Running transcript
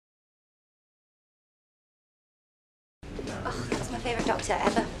favourite doctor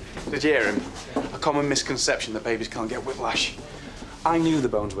ever. Did you hear him? A common misconception that babies can't get whiplash. I knew the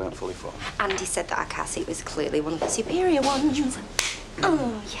bones weren't fully formed. Andy said that our car seat was clearly one of the superior ones.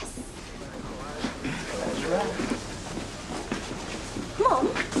 Oh, yes. Mum?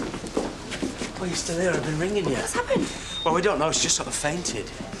 Oh, you're still here? I've been ringing you. What's happened? Well, we don't know. She's just sort of fainted.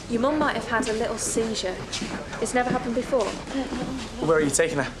 Your mum might have had a little seizure. It's never happened before. Where are you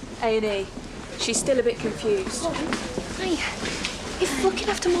taking her? A&E. She's still a bit confused. Hey, if looking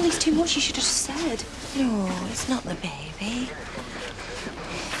after Molly's too much, you should have just said. No, it's not the baby.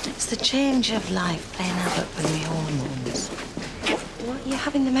 It's the change of life playing havoc with my hormones. What, you're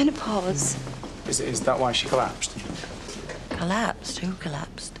having the menopause? Is that why she collapsed? Collapsed? Who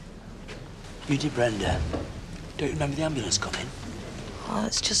collapsed? You did, Brenda. Don't you remember the ambulance coming? Oh,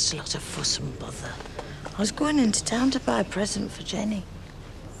 it's just a lot of fuss and bother. I was going into town to buy a present for Gennie.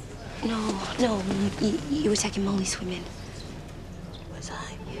 No, you were taking Molly swimming. Was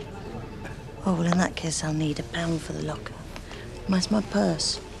I? Oh, well, in that case, I'll need £1 for the locker. Where's my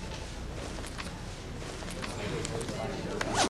purse?